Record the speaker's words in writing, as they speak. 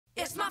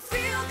It's my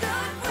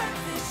feel-good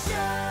breakfast show.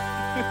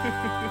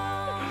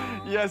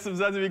 Yes,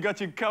 Mzansi, we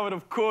got you covered.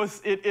 Of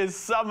course, it is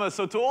summer.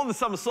 So to all the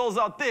summer souls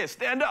out there,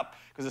 stand up,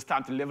 because it's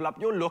time to level up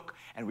your look.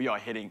 And we are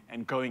heading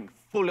and going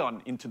full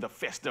on into the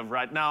festive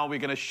right now. We're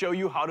going to show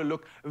you how to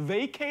look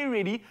vacay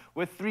ready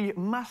with 3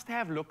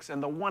 must-have looks.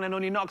 And the one and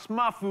only Nox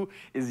Mafu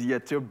is here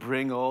to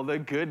bring all the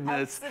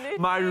goodness. Absolutely.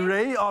 My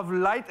ray of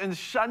light and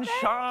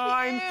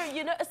sunshine. Thank you.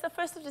 You know, it's the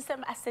 1st of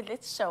December. I said,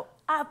 let's show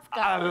up,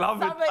 guys. I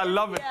love it. I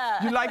love it. Here.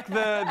 You like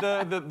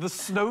the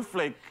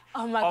snowflake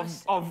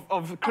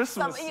of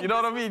Christmas. Summer, you know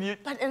what I mean?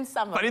 But in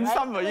summer. But in right?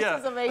 summer, Which yeah.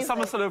 is amazing. A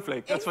summer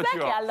snowflake. That's exactly.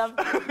 what you are. I love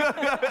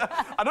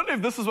that. I don't know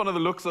if this is one of the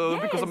looks,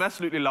 Yes. because I'm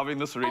absolutely loving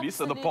this already.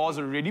 Absolutely. So the bar's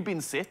already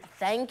been set.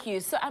 Thank you.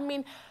 So, I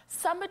mean,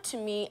 summer to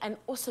me and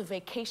also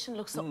vacation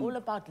looks are all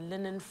about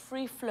linen,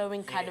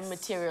 free-flowing kind of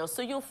material.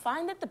 So you'll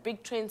find that the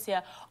big trends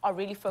here are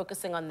really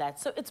focusing on that.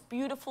 So it's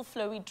beautiful,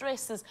 flowy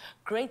dresses,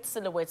 great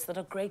silhouettes that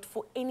are great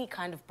for any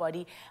kind of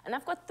body. And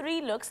I've got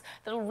 3 looks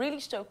that will really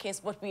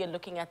showcase what we are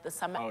looking at this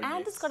summer. Oh, and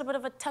yes. it's got a bit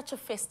of a touch of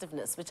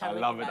festiveness, which I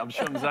really love it. like. I'm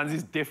sure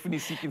Mzansi's definitely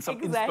seeking some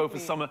inspo Exactly. for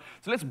summer.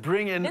 So let's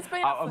bring in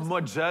our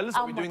models.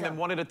 Are we doing them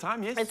one at a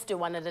time? Yes? Let's do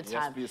one at a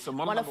time. Please. So I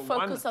want to model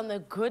number focus 1. on the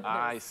goodness.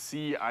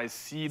 I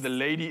see. The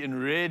lady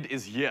in red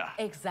is here.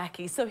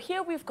 Exactly. So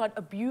here we've got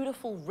a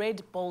beautiful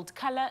red, bold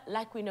color.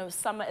 Like we know,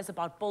 summer is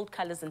about bold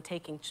colors and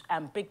taking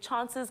big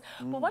chances.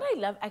 But what I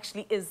love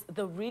actually is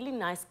the really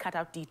nice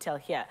cutout detail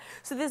here.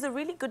 So there's a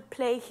really good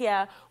play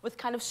here with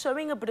kind of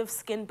showing a bit of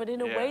skin, but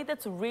in a way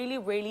that's really,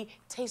 really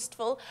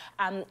tasteful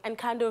and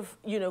kind of,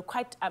 you know,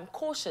 quite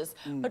cautious,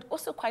 but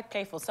also quite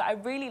playful. So I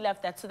really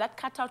love that. So that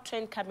cutout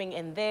trend coming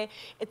in there,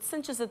 it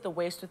cinches at the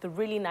waist with a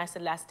really nice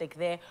elastic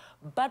there.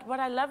 But what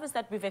I love is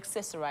that we've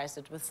accessorized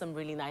it with some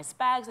really nice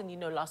bags. And you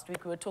know, last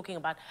week we were talking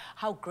about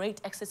how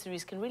great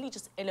accessories can really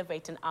just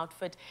elevate an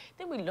outfit.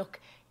 Then we look,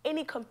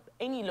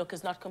 any look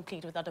is not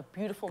complete without a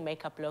beautiful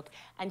makeup look.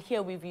 And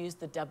here we've used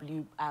the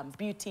W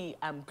Beauty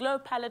Glow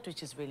palette,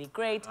 which is really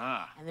great.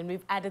 And then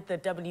we've added the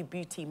W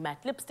Beauty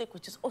matte lipstick,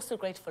 which is also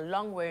great for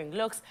long wearing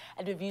looks.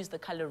 And we've used the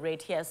color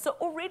red here. So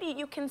already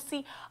you can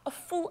see a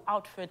full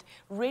outfit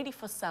ready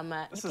for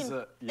summer. This it's is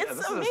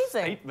amazing. a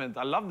statement.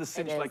 I love the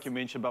cinch like you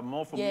mentioned, but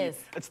more for me,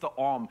 it's the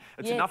arm.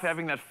 It's enough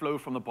having that flow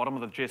from the bottom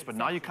of the dress, but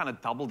now you kind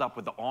of doubled up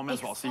with the arm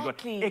as well. So you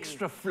got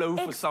extra flow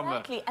for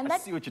summer. And I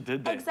see what you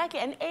did there. Exactly.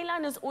 And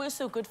A-line is always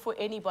so good for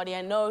anybody.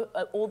 I know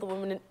all the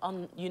women in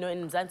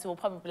Mzansi will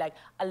probably be like,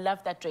 I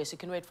love that dress. You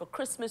can wear it for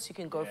Christmas. You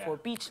can go for a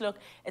beach look.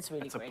 It's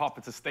really great. It's a pop.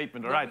 It's a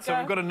statement. All right. So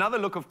we've got another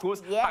look, of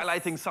course,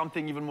 highlighting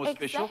something even more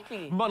special.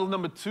 Model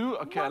number 2.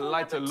 Okay, a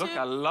lighter look.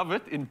 I love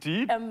it,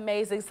 indeed.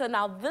 Amazing. So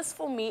now this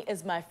for me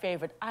is my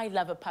favorite. I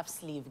love a puff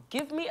sleeve.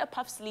 Give me a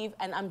puff sleeve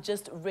and I'm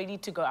just ready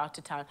to go out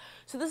to town.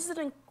 So this is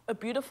a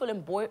beautiful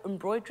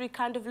embroidery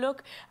kind of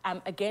look.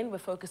 Again, we're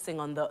focusing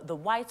on the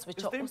whites,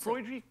 which are the also...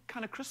 embroidery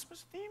kind of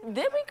Christmas theme?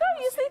 There we go.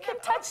 You see, you can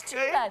touch to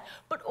that.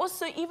 But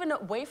also, even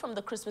away from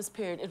the Christmas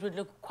period, it would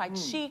look quite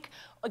chic.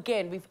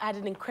 Again, we've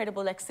added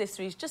incredible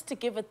accessories just to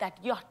give it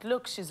that yacht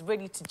look. She's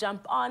ready to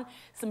jump on.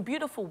 Some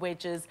beautiful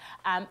wedges.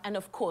 And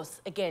of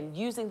course, again,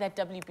 using that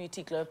W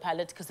Beauty Glow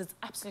palette because it's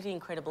absolutely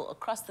incredible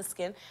across the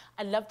skin.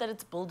 I love that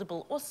it's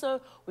buildable.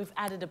 Also, we've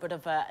added a bit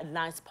of a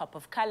nice pop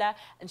of color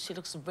and she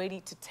looks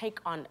ready to take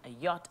on a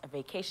yacht, a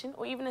vacation,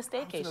 or even a staycation.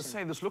 I was going to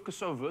say, this look is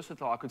so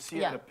versatile. I could see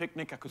her at a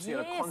picnic, I could see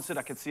her at a concert,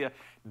 I could see her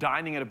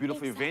dining at a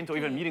beautiful event, or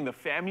even meeting the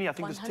family. I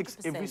think this ticks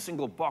every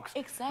single box.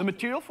 The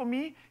material for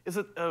me, is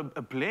it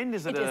a blend?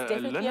 Is it a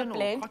linen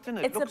or cotton?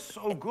 It looks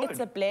so good. It's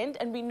a blend,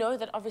 and we know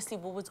that obviously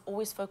Woolworths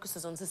always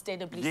focuses on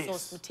sustainably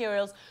sourced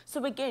materials.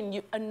 So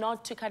again, a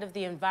nod to kind of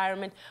the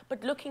environment,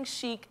 but looking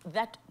chic.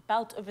 That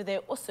belt over there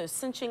also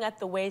cinching at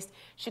the waist.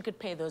 She could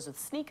pair those with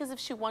sneakers if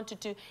she wanted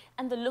to,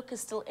 and the look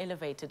is still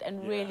elevated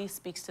and really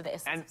speaks to the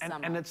essence of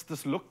summer. And it's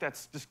this look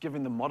that's just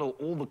giving the model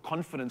all the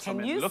confidence.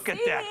 Can you look see? at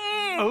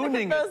that.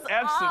 Owning it.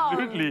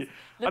 Absolutely.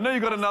 I know you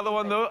got another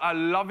one though.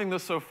 I'm loving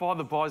this so far.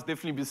 The bar's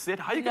definitely been set.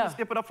 How are you going to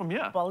step it up from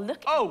here? Well,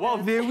 look. Oh, well,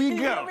 there we go.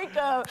 There we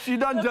go. She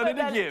done it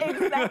again.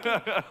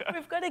 Exactly.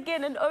 We've got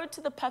again an ode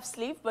to the puff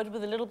sleeve, but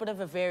with a little bit of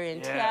a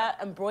variant here,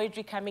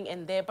 embroidery coming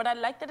in there. But I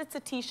like that it's a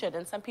t-shirt,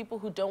 and some people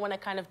who don't want to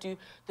kind of do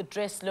the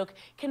dress look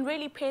can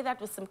really pair that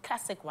with some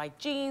classic white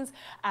jeans.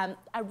 I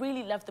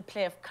really love the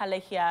play of color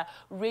here,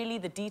 really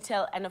the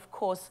detail, and of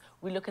course,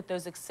 we look at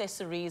those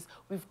accessories.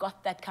 We've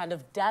got that kind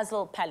of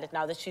dazzle palette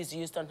now that she's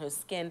used on her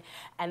skin,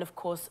 and of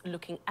course,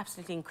 looking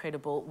absolutely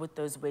incredible with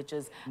those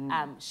wedges.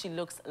 She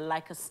looks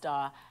like a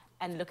star.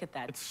 And look at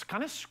that. It's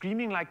kind of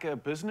screaming like a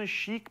business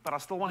chic, but I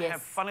still want to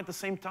have fun at the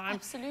same time.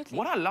 Absolutely.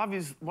 What I love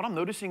is, what I'm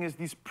noticing is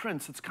these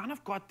prints, it's kind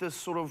of got this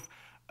sort of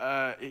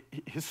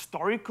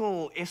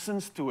historical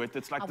essence to it.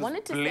 It's like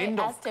this blend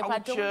of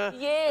culture.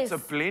 It's a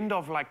blend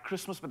of like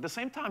Christmas, but at the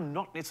same time,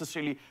 not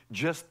necessarily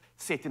just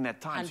set in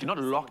that time. So you're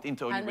not locked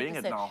into only wearing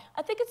it 100%. now.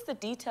 I think it's the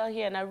detail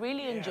here, and I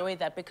really enjoy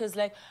that because,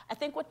 like, I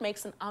think what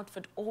makes an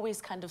outfit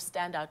always kind of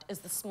stand out is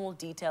the small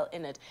detail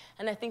in it.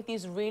 And I think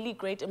these really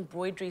great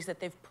embroideries that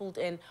they've pulled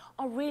in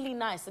are really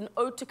nice, an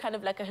ode to kind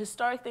of like a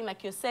historic thing,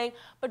 like you're saying,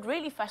 but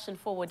really fashion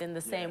forward in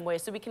the same way.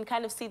 So we can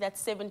kind of see that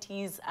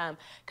 70s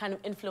kind of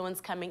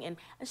influence coming in,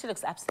 and she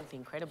looks absolutely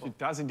incredible. It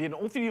does indeed. And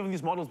all three of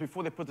these models,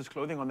 before they put this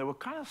clothing on, they were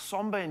kind of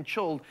somber and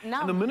chilled.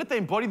 Now- And the minute they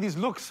embody these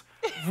looks,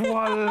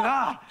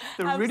 voila,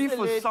 they're ready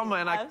for summer.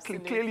 And I can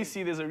clearly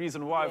see there's a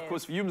reason why. Of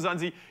course, for you,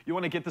 Mzansi, you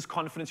want to get this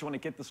confidence, you want to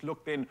get this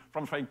look, then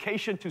from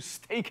vacation to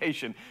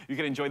staycation, you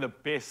can enjoy the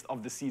best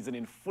of the season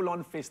in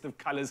full-on festive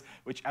colors,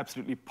 which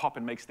absolutely pop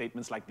and make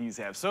statements like these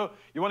have. So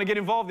you want to get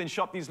involved, then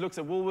shop these looks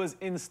at Woolworths,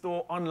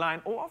 in-store,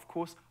 online, or of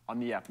course, on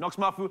the app. Nox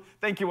Mafu,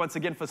 thank you once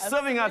again for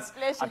serving us.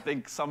 Pleasure. I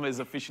think summer is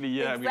officially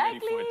here and we're ready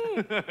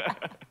for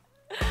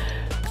it.